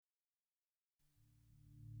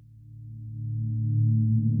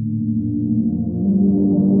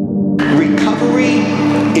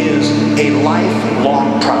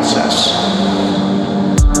process.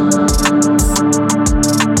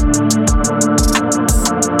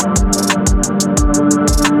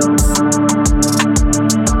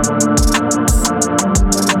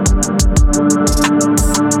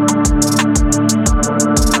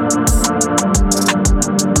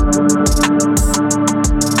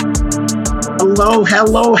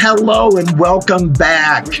 Hello, and welcome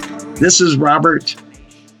back. This is Robert,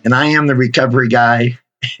 and I am the Recovery Guy.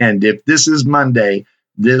 And if this is Monday,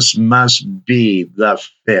 this must be the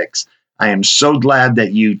fix. I am so glad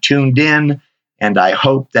that you tuned in, and I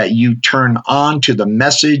hope that you turn on to the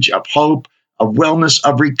message of hope, of wellness,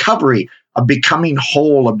 of recovery, of becoming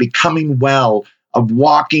whole, of becoming well, of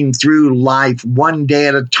walking through life one day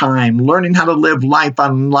at a time, learning how to live life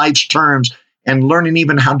on life's terms, and learning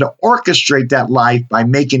even how to orchestrate that life by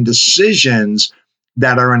making decisions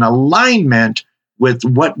that are in alignment with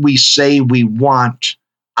what we say we want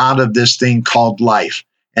out of this thing called life.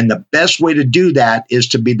 And the best way to do that is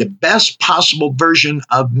to be the best possible version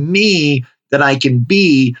of me that I can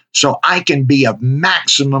be, so I can be of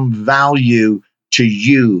maximum value to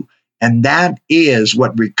you. And that is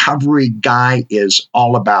what Recovery Guy is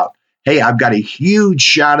all about. Hey, I've got a huge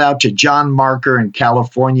shout out to John Barker in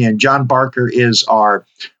California. And John Barker is our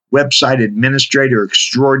website administrator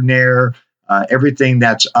extraordinaire. Everything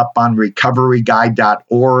that's up on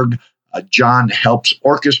recoveryguy.org. John helps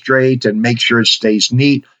orchestrate and make sure it stays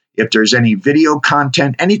neat. If there's any video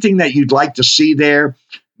content, anything that you'd like to see there,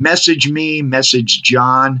 message me, message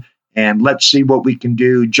John, and let's see what we can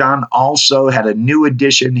do. John also had a new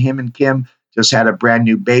addition. Him and Kim just had a brand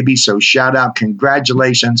new baby. So shout out,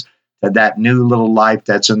 congratulations to that new little life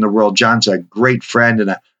that's in the world. John's a great friend and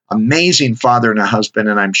an amazing father and a husband,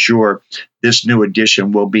 and I'm sure this new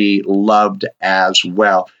addition will be loved as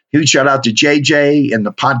well. Huge shout out to JJ in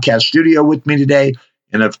the podcast studio with me today.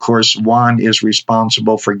 And of course, Juan is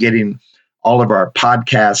responsible for getting all of our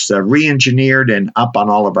podcasts re-engineered and up on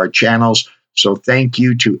all of our channels. So thank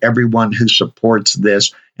you to everyone who supports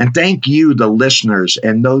this. And thank you, the listeners,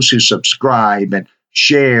 and those who subscribe and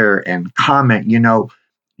share and comment. You know,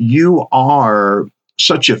 you are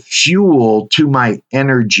such a fuel to my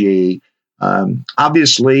energy.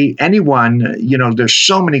 Obviously, anyone, there's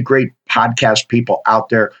so many great podcast people out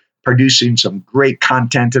there producing some great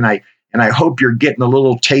content. And I hope you're getting a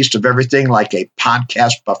little taste of everything like a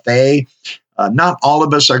podcast buffet. Not all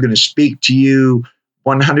of us are going to speak to you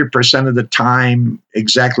 100% of the time,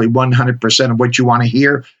 exactly 100% of what you want to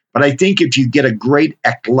hear. But I think if you get a great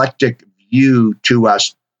eclectic view to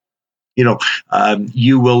us,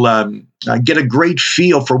 you will get a great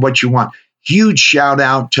feel for what you want. Huge shout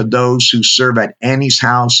out to those who serve at Annie's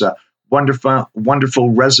House, a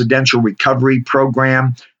wonderful residential recovery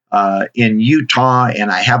program in Utah.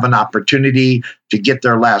 And I have an opportunity to get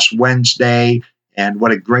there last Wednesday. And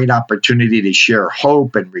what a great opportunity to share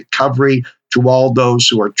hope and recovery to all those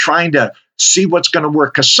who are trying to see what's going to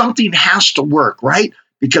work, because something has to work, right?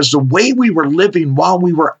 Because the way we were living while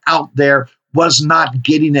we were out there was not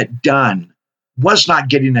getting it done.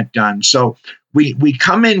 So we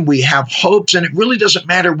come in, we have hopes, and it really doesn't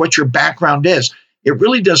matter what your background is. It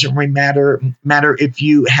really doesn't matter if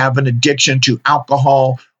you have an addiction to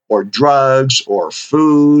alcohol or drugs or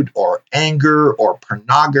food or anger or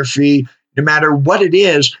pornography. No matter what it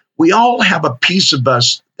is, we all have a piece of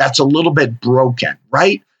us that's a little bit broken,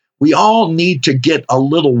 right? We all need to get a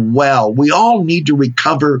little well. We all need to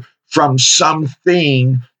recover from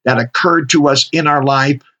something that occurred to us in our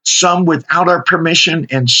life, some without our permission,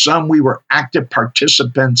 and some we were active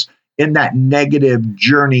participants in that negative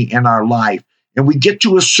journey in our life. And we get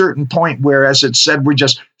to a certain point where, as it said, we're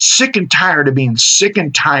just sick and tired of being sick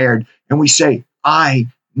and tired. And we say, I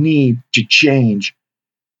need to change.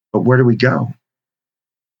 But where do we go?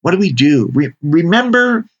 What do we do?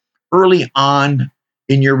 Remember early on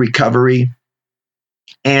in your recovery,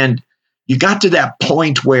 and you got to that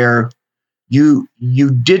point where you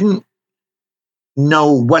didn't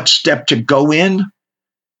know what step to go in,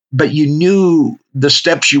 but you knew the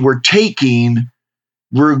steps you were taking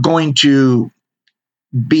were going to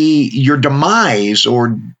be your demise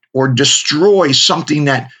or destroy something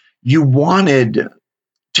that you wanted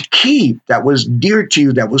to keep, that was dear to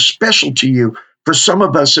you, that was special to you. For some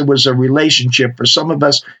of us, it was a relationship. For some of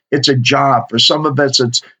us, it's a job. For some of us,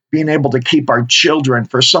 it's being able to keep our children.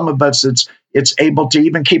 For some of us, it's able to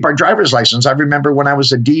even keep our driver's license. I remember when I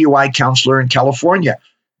was a DUI counselor in California,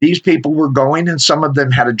 these people were going, and some of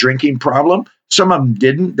them had a drinking problem. Some of them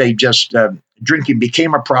didn't. They just, drinking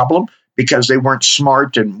became a problem because they weren't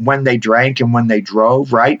smart and when they drank and when they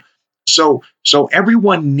drove, right? So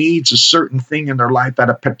everyone needs a certain thing in their life at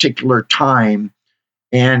a particular time.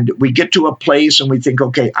 And we get to a place and we think,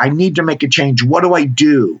 okay, I need to make a change. What do I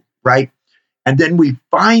do? Right. And then we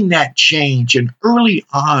find that change. And early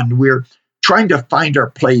on, we're trying to find our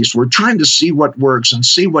place. We're trying to see what works and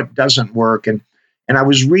see what doesn't work. And I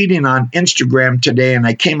was reading on Instagram today and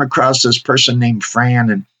I came across this person named Fran.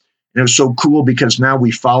 And it was so cool because now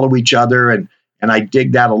we follow each other. And I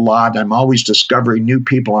dig that a lot. I'm always discovering new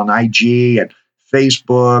people on IG and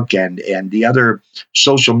Facebook and the other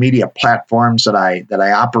social media platforms that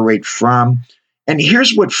I operate from. And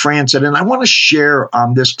here's what Fran said, and I want to share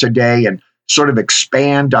on this today and sort of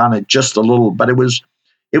expand on it just a little, but it was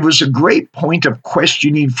a great point of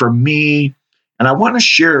questioning for me. And I want to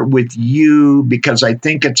share it with you because I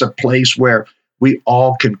think it's a place where we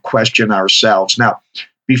all can question ourselves. Now,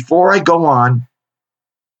 before I go on,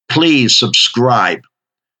 please subscribe,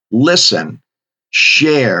 listen,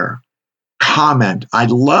 share, comment. I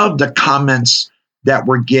love the comments that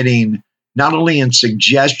we're getting, not only in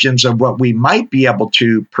suggestions of what we might be able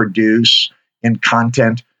to produce in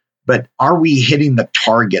content, but are we hitting the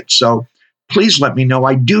target? So please let me know.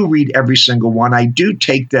 I do read every single one. I do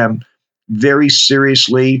take them very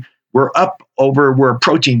seriously. We're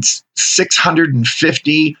approaching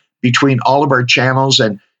 650 between all of our channels,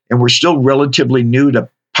 and we're still relatively new to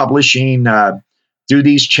publishing through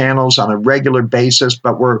these channels on a regular basis,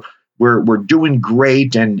 but we're doing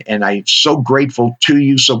great, and I'm so grateful to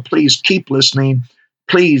you. So please keep listening.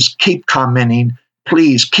 Please keep commenting.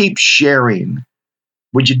 Please keep sharing.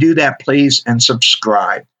 Would you do that, please? And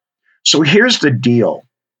subscribe. So here's the deal.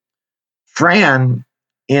 Fran,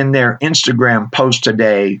 in their Instagram post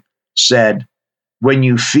today, said, when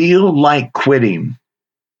you feel like quitting,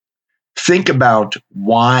 think about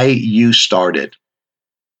why you started.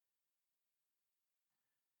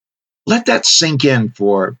 Let that sink in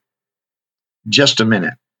for just a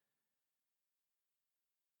minute.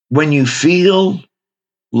 When you feel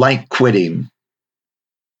like quitting,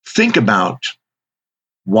 think about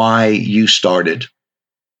why you started.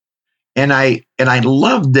 And I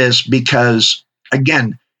love this because,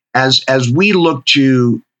 again, as we look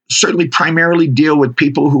to certainly primarily deal with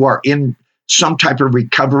people who are in some type of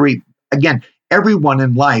recovery, again, everyone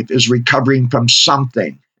in life is recovering from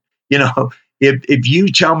something. You know, if you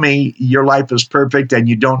tell me your life is perfect and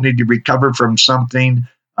you don't need to recover from something,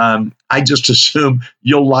 I just assume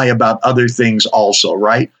you'll lie about other things also,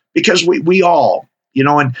 right? Because we all, you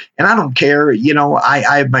know, and I don't care, you know,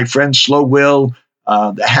 I have my friend Slow Will,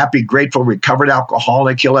 the happy, grateful, recovered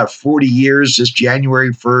alcoholic. He'll have 40 years this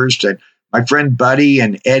January 1st. And my friend Buddy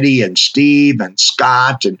and Eddie and Steve and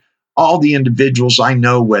Scott and all the individuals I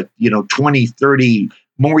know with, 20, 30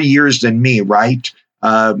 more years than me, right?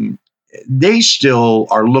 They still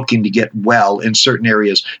are looking to get well in certain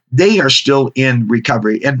areas. They are still in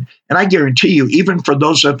recovery. And I guarantee you, even for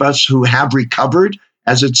those of us who have recovered,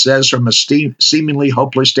 as it says, from a seemingly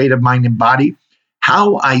hopeless state of mind and body,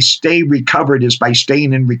 how I stay recovered is by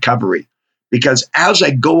staying in recovery. Because as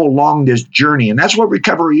I go along this journey, and that's what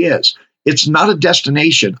recovery is, it's not a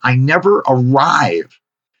destination. I never arrive.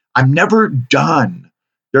 I'm never done.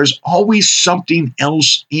 There's always something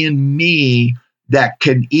else in me that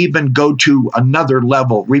can even go to another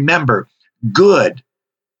level. Remember, good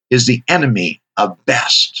is the enemy of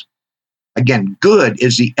best. Again, good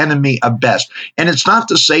is the enemy of best. And it's not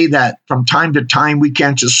to say that from time to time we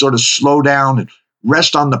can't just sort of slow down and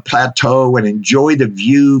rest on the plateau and enjoy the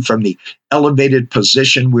view from the elevated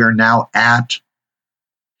position we're now at.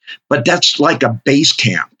 But that's like a base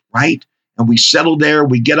camp, right? And we settle there,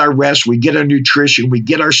 we get our rest, we get our nutrition, we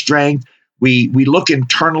get our strength, we look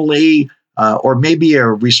internally, or maybe a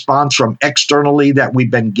response from externally that we've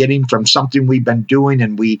been getting from something we've been doing,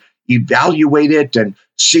 and we evaluate it and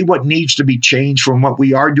see what needs to be changed from what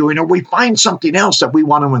we are doing, or we find something else that we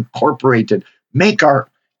want to incorporate and make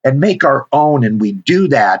our own, and we do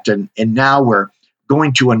that, and now we're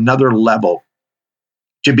going to another level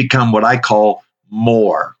to become what I call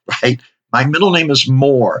more, right? My middle name is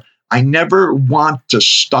More. I never want to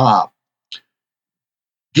stop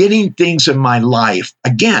getting things in my life,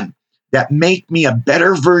 again, that make me a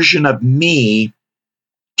better version of me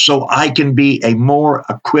so I can be a more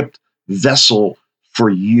equipped vessel for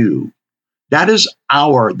you. That is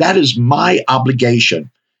my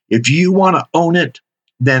obligation. If you want to own it,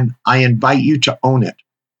 then I invite you to own it,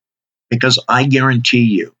 because I guarantee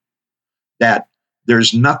you that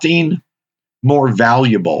there's nothing more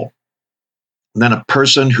valuable than a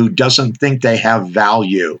person who doesn't think they have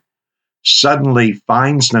value suddenly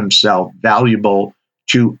finds themselves valuable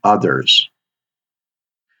to others.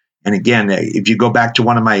 And again, if you go back to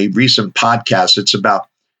one of my recent podcasts, it's about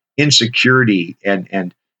insecurity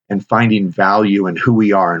and and finding value in who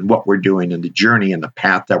we are and what we're doing and the journey and the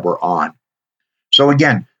path that we're on. So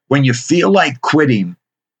again, when you feel like quitting,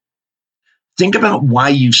 think about why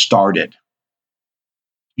you started.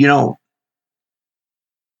 You know,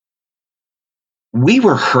 we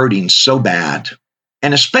were hurting so bad,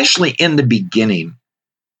 and especially in the beginning,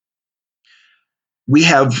 we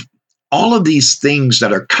have all of these things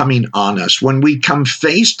that are coming on us when we come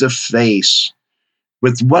face to face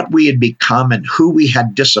with what we had become and who we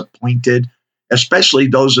had disappointed, especially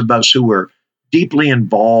those of us who were deeply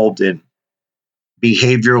involved in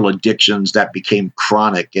behavioral addictions that became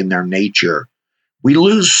chronic in their nature. We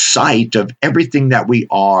lose sight of everything that we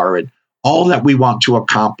are and all that we want to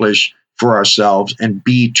accomplish for ourselves and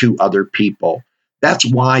be to other people. That's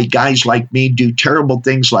why guys like me do terrible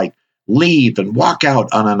things like leave and walk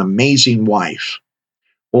out on an amazing wife,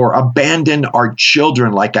 or abandon our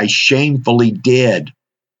children like I shamefully did.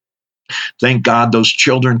 Thank God those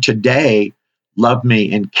children today love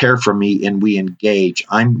me and care for me, and we engage.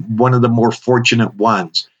 I'm one of the more fortunate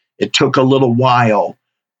ones. It took a little while,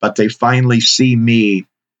 but they finally see me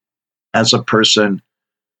as a person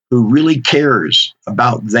who really cares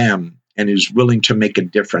about them and is willing to make a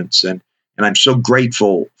difference. And I'm so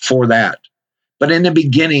grateful for that. But in the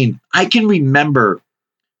beginning, I can remember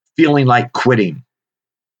feeling like quitting.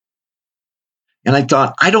 And I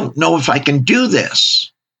thought, I don't know if I can do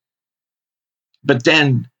this. But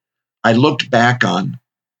then I looked back on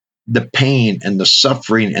the pain and the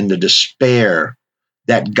suffering and the despair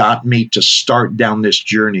that got me to start down this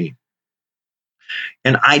journey.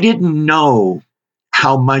 And I didn't know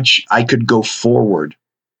how much I could go forward,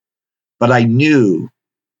 but I knew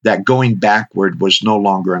that going backward was no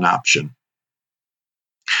longer an option.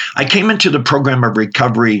 I came into the program of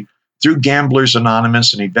recovery through Gamblers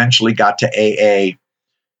Anonymous and eventually got to AA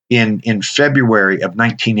in February of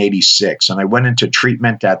 1986. And I went into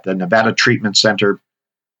treatment at the Nevada Treatment Center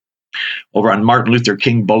over on Martin Luther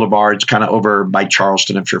King Boulevard. It's kind of over by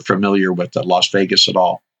Charleston, if you're familiar with Las Vegas at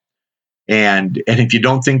all. And if you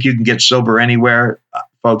don't think you can get sober anywhere,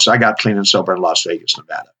 folks, I got clean and sober in Las Vegas,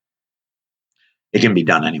 Nevada. It can be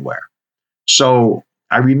done anywhere. So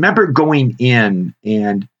I remember going in,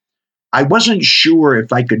 and I wasn't sure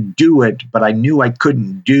if I could do it, but I knew I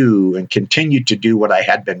couldn't do and continue to do what I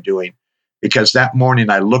had been doing, because that morning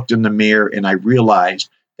I looked in the mirror and I realized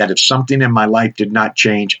that if something in my life did not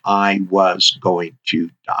change, I was going to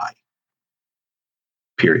die.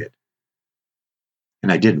 Period.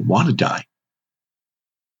 And I didn't want to die.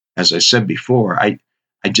 As I said before, I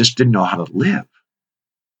just didn't know how to live.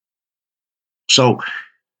 So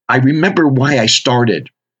I remember why I started.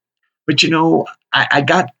 But, I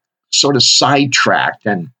got sort of sidetracked,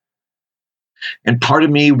 and part of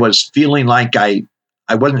me was feeling like I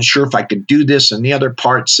wasn't sure if I could do this. And the other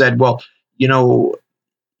part said, well, you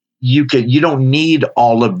don't need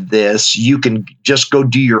all of this. You can just go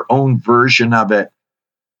do your own version of it.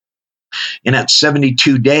 And at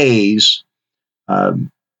 72 days,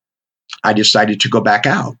 I decided to go back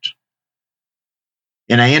out.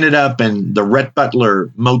 And I ended up in the Rhett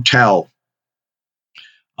Butler Motel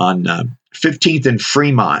on 15th and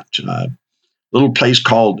Fremont, a little place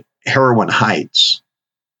called Heroin Heights.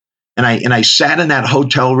 And I sat in that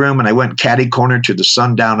hotel room, and I went catty corner to the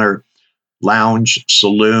Sundowner Lounge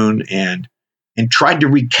Saloon and tried to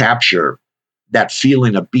recapture that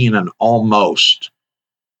feeling of being an almost.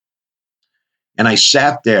 And I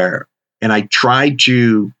sat there and I tried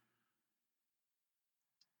to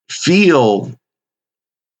feel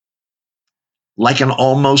like an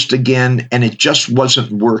almost again, and it just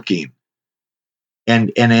wasn't working. And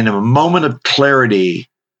in a moment of clarity,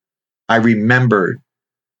 I remembered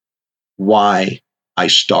why I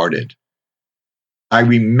started. I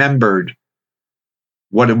remembered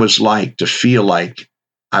what it was like to feel like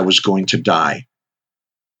I was going to die.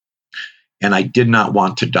 And I did not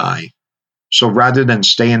want to die. So rather than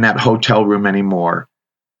stay in that hotel room anymore,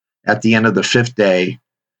 at the end of the 5th day,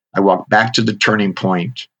 I walked back to the Turning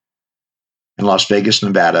Point in Las Vegas,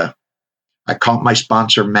 Nevada. I called my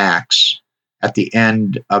sponsor, Max, at the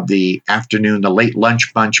end of the afternoon, the late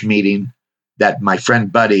lunch bunch meeting that my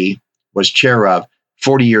friend Buddy was chair of.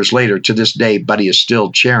 40 years later, to this day, Buddy is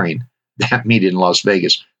still chairing that meeting in Las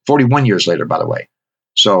Vegas, 41 years later, by the way.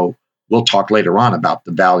 So we'll talk later on about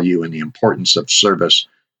the value and the importance of service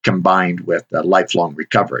combined with lifelong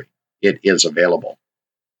recovery. It is available.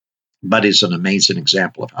 Buddy's an amazing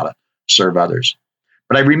example of how to serve others.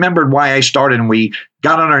 But I remembered why I started, and we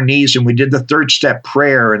got on our knees and we did the 3rd step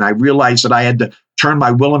prayer. And I realized that I had to turn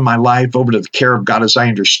my will and my life over to the care of God as I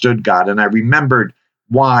understood God. And I remembered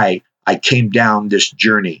why I came down this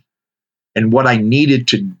journey and what I needed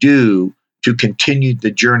to do to continue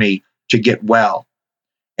the journey to get well.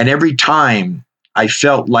 And every time I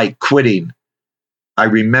felt like quitting, I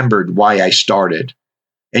remembered why I started.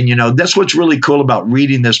 And that's what's really cool about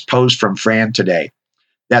reading this post from Fran today,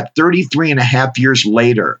 that 33 and a half years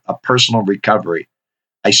later of personal recovery,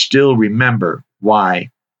 I still remember why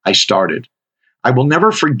I started. I will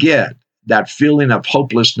never forget that feeling of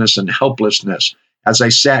hopelessness and helplessness as I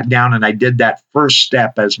sat down and I did that first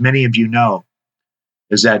step, as many of you know,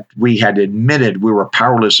 is that we had admitted we were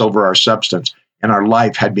powerless over our substance and our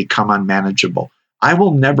life had become unmanageable. I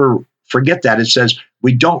will never forget that. It says,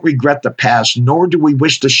 we don't regret the past, nor do we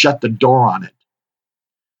wish to shut the door on it.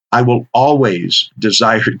 I will always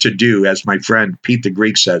desire to do, as my friend Pete the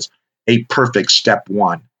Greek says, a perfect step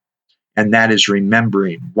one. And that is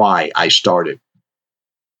remembering why I started.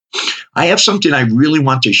 I have something I really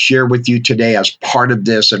want to share with you today as part of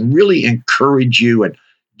this and really encourage you and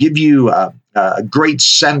give you a great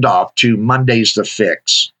send-off to Monday's The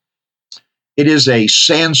Fix. It is a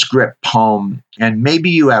Sanskrit poem, and maybe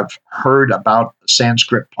you have heard about a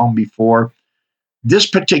Sanskrit poem before. This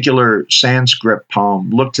particular Sanskrit poem,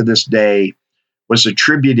 look to this day, was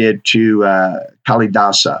attributed to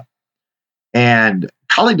Kalidasa. And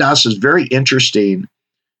Kalidasa is very interesting.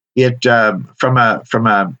 It from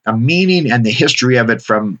a meaning and the history of it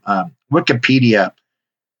from Wikipedia.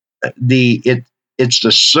 It's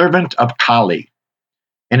the servant of Kali,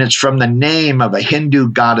 and it's from the name of a Hindu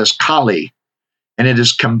goddess Kali, and it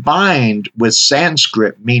is combined with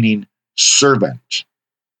Sanskrit meaning servant.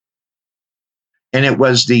 And it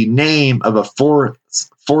was the name of a fourth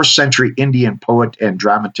century Indian poet and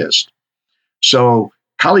dramatist. So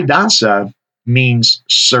Kalidasa means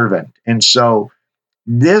servant. And so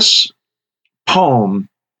this poem,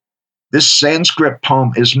 this Sanskrit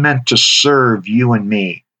poem, is meant to serve you and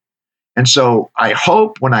me. And so I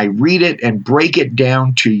hope when I read it and break it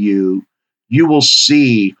down to you, you will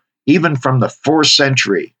see, even from the 4th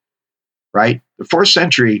century, right? The 4th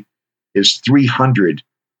century is 300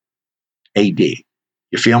 AD.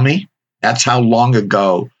 You feel me? That's how long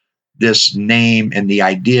ago this name and the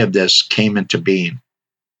idea of this came into being.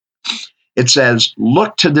 It says,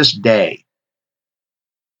 look to this day,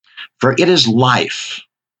 for it is life,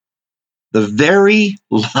 the very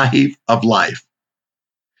life of life.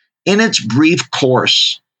 In its brief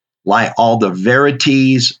course lie all the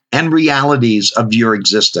verities and realities of your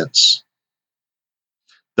existence.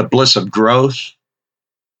 The bliss of growth,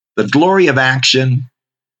 the glory of action,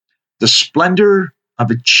 the splendor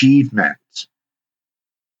of achievement.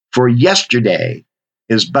 For yesterday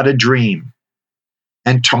is but a dream,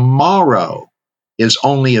 and tomorrow is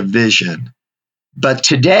only a vision. But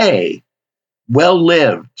today, well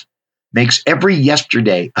lived, makes every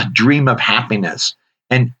yesterday a dream of happiness,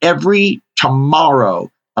 and every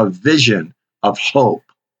tomorrow a vision of hope.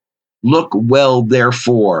 Look well,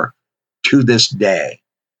 therefore, to this day.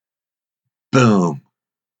 Boom.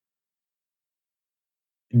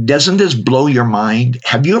 Doesn't this blow your mind?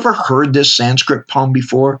 Have you ever heard this Sanskrit poem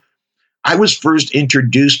before? I was first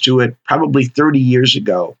introduced to it probably 30 years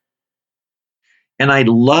ago. And I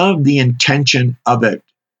love the intention of it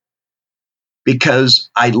because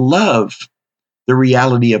I love the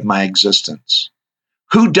reality of my existence.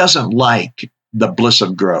 Who doesn't like the bliss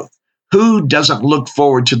of growth? Who doesn't look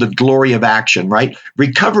forward to the glory of action, right?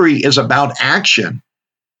 Recovery is about action.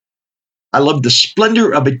 I love the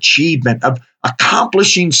splendor of achievement, of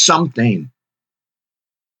accomplishing something.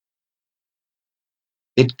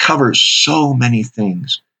 It covers so many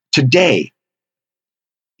things. Today,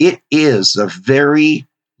 it is the very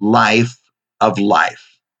life of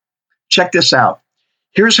life. Check this out.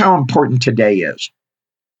 Here's how important today is.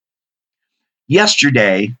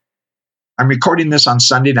 Yesterday, I'm recording this on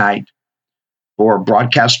Sunday night for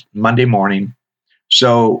broadcast Monday morning.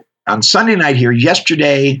 So on Sunday night here,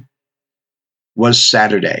 yesterday was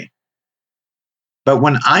Saturday. But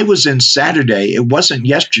when I was in Saturday, it wasn't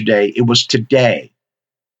yesterday, it was today.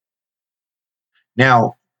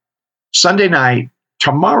 Now, Sunday night,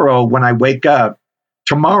 tomorrow when I wake up,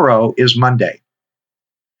 tomorrow is Monday.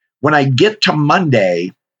 When I get to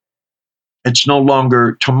Monday, it's no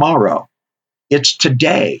longer tomorrow, it's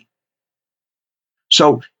today.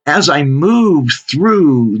 So as I move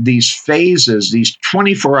through these phases, these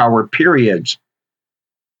 24-hour periods,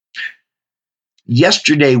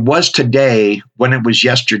 yesterday was today when it was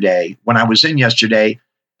yesterday, when I was in yesterday,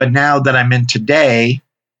 but now that I'm in today,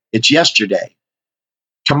 it's yesterday.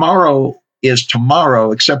 Tomorrow is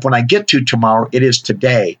tomorrow, except when I get to tomorrow, it is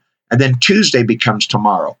today. And then Tuesday becomes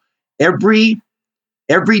tomorrow. Every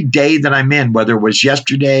day that I'm in, whether it was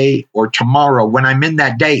yesterday or tomorrow, when I'm in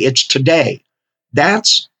that day, it's today.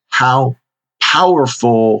 That's how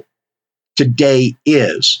powerful today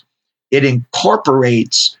is. It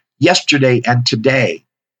incorporates yesterday and today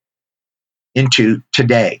into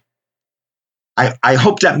today. I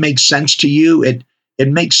hope that makes sense to you. It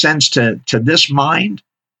makes sense to this mind.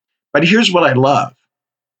 But here's what I love.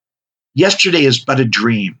 Yesterday is but a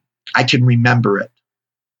dream. I can remember it.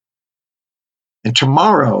 And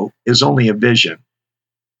tomorrow is only a vision.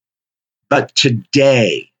 But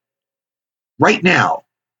today, right now,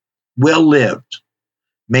 well lived,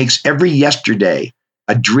 makes every yesterday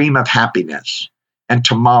a dream of happiness, and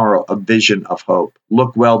tomorrow a vision of hope.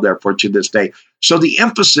 Look well, therefore, to this day. So the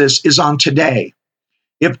emphasis is on today.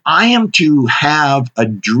 If I am to have a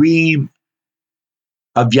dream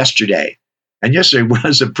of yesterday, and yesterday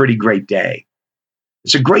was a pretty great day,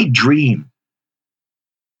 it's a great dream.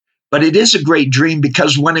 But it is a great dream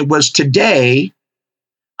because when it was today,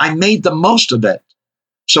 I made the most of it.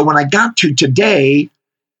 So when I got to today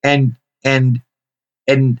and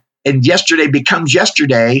yesterday becomes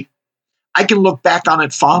yesterday, I can look back on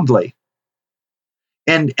it fondly.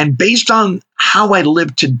 And based on how I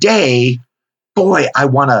live today, boy, I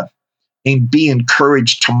want to be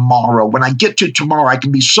encouraged tomorrow. When I get to tomorrow, I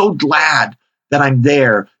can be so glad that I'm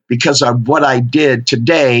there because of what I did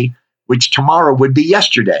today, which tomorrow would be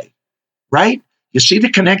yesterday, right? You see the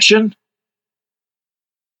connection?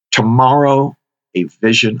 Tomorrow, a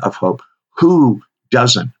vision of hope. Who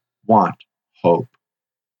doesn't want hope?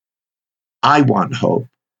 I want hope.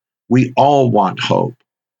 We all want hope.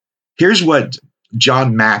 Here's what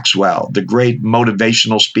John Maxwell, the great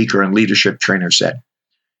motivational speaker and leadership trainer, said.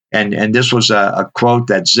 And this was a quote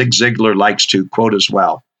that Zig Ziglar likes to quote as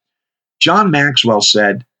well. John Maxwell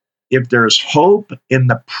said, if there's hope in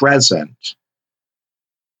the present,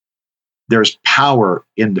 there's power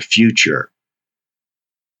in the future.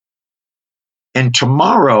 And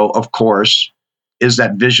tomorrow, of course, is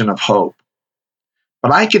that vision of hope.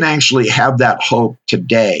 But I can actually have that hope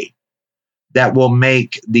today that will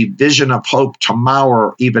make the vision of hope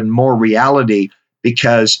tomorrow even more reality,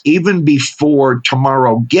 because even before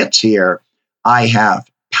tomorrow gets here, I have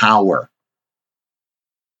power.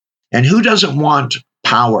 And who doesn't want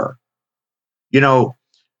power? You know,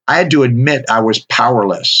 I had to admit I was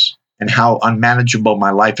powerless and how unmanageable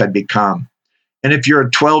my life had become. And if you're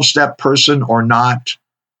a 12-step person or not,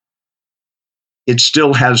 it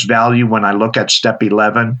still has value when I look at step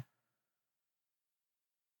 11,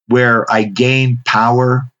 where I gained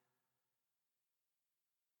power,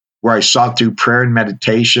 where I sought through prayer and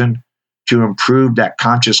meditation to improve that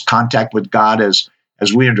conscious contact with God as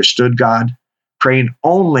we understood God, praying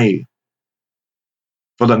only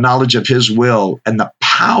for the knowledge of His will and the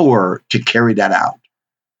power to carry that out.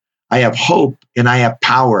 I have hope and I have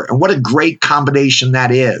power. And what a great combination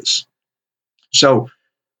that is. So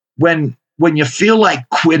when you feel like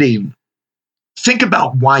quitting, think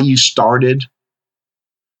about why you started.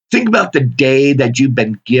 Think about the day that you've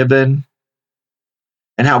been given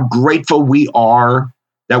and how grateful we are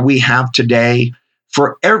that we have today.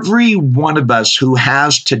 For every one of us who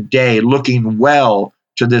has today looking well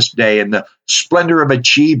to this day and the splendor of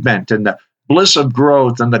achievement and the bliss of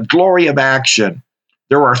growth and the glory of action,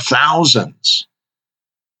 there are thousands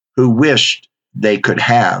who wished they could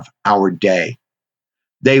have our day.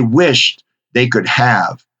 They wished they could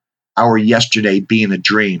have our yesterday being a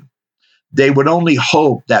dream. They would only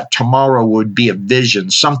hope that tomorrow would be a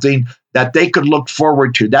vision, something that they could look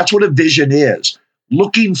forward to. That's what a vision is,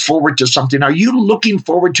 looking forward to something. Are you looking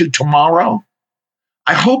forward to tomorrow?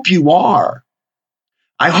 I hope you are.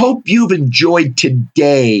 I hope you've enjoyed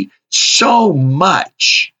today so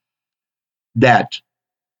much that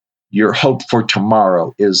your hope for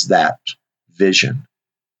tomorrow is that vision.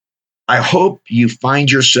 I hope you find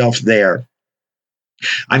yourself there.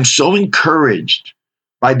 I'm so encouraged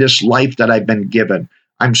by this life that I've been given.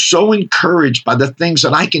 I'm so encouraged by the things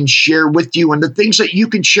that I can share with you and the things that you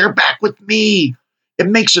can share back with me. It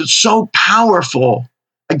makes it so powerful.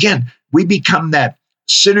 Again, we become that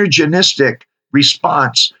synergistic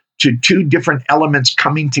response to two different elements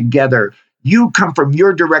coming together. You come from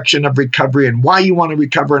your direction of recovery and why you want to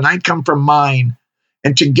recover, and I come from mine.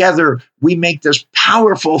 And together we make this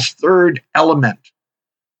powerful third element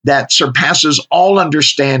that surpasses all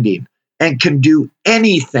understanding and can do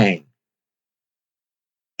anything,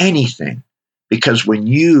 because when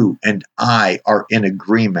you and I are in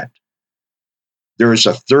agreement, there is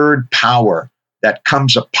a third power that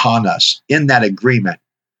comes upon us in that agreement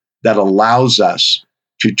that allows us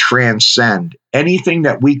to transcend anything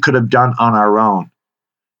that we could have done on our own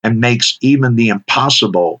and makes even the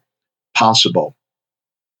impossible possible.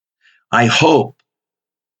 I hope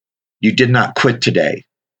you did not quit today.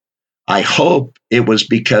 I hope it was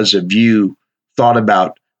because of you thought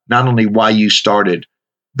about not only why you started,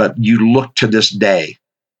 but you look to this day.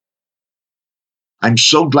 I'm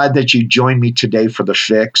so glad that you joined me today for The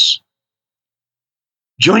Fix.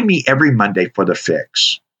 Join me every Monday for The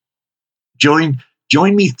Fix. Join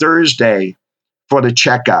me Thursday for the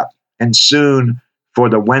checkup, and soon for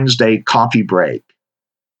the Wednesday coffee break.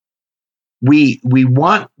 We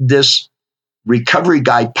want this Recovery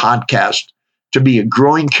Guy podcast to be a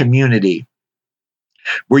growing community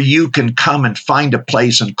where you can come and find a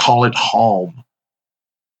place and call it home.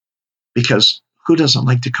 Because who doesn't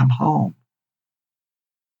like to come home?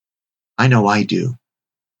 I know I do.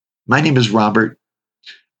 My name is Robert.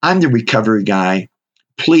 I'm the Recovery Guy.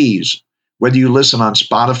 Please, whether you listen on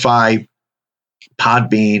Spotify,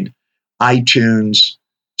 Podbean, iTunes,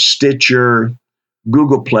 Stitcher,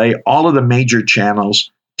 Google Play, all of the major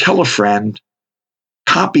channels, tell a friend,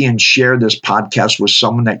 copy and share this podcast with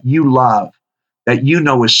someone that you love, that you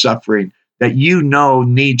know is suffering, that you know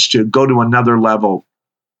needs to go to another level.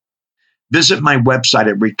 Visit my website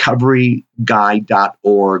at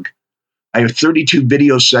recoveryguy.org. I have 32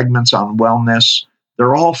 video segments on wellness.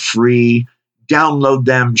 They're all free. Download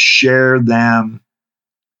them, share them.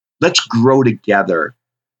 Let's grow together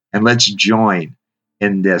and let's join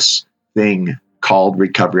in this thing called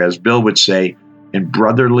recovery, as Bill would say, in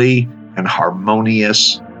brotherly and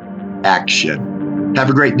harmonious action. Have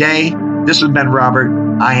a great day. This has been Robert.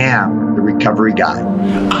 I am the Recovery Guy.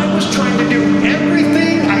 I was trying to do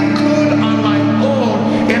everything I could